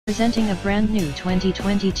Presenting a brand new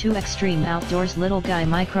 2022 Xtreme Outdoors Little Guy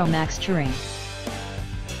Micro Max Touring.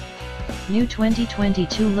 New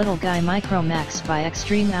 2022 Little Guy Micro Max by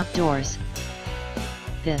Xtreme Outdoors.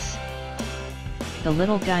 The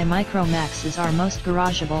Little Guy Micro Max is our most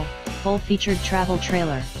garageable, full-featured travel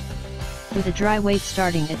trailer. With a dry weight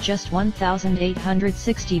starting at just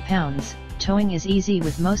 1,860 pounds, towing is easy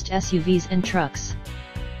with most SUVs and trucks.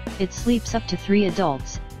 It sleeps up to 3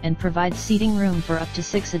 adults, and provides seating room for up to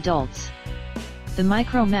 6 adults. The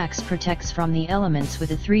Micro Max protects from the elements with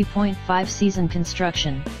a 3.5 season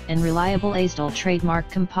construction, and reliable Azdal trademark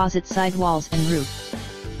composite sidewalls and roof.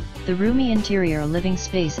 The roomy interior living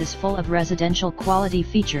space is full of residential quality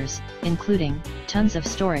features, including tons of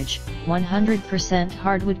storage, 100%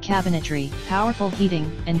 hardwood cabinetry, powerful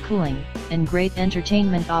heating and cooling, and great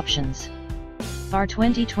entertainment options. Our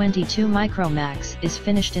 2022 Micro Max is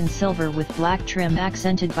finished in silver with black trim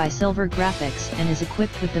accented by silver graphics and is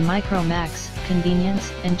equipped with the Micro Max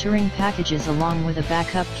convenience and touring packages along with a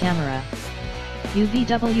backup camera.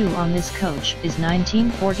 UVW on this coach is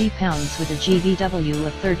 1940 pounds with a GVW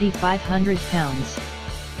of 3,500 pounds.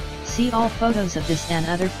 See all photos of this and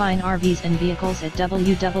other fine RVs and vehicles at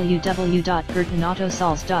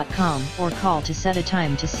www.GurtonAutoSales.com or call to set a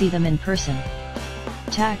time to see them in person.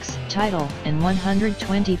 Tax, title, and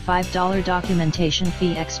 $125 documentation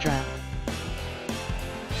fee extra.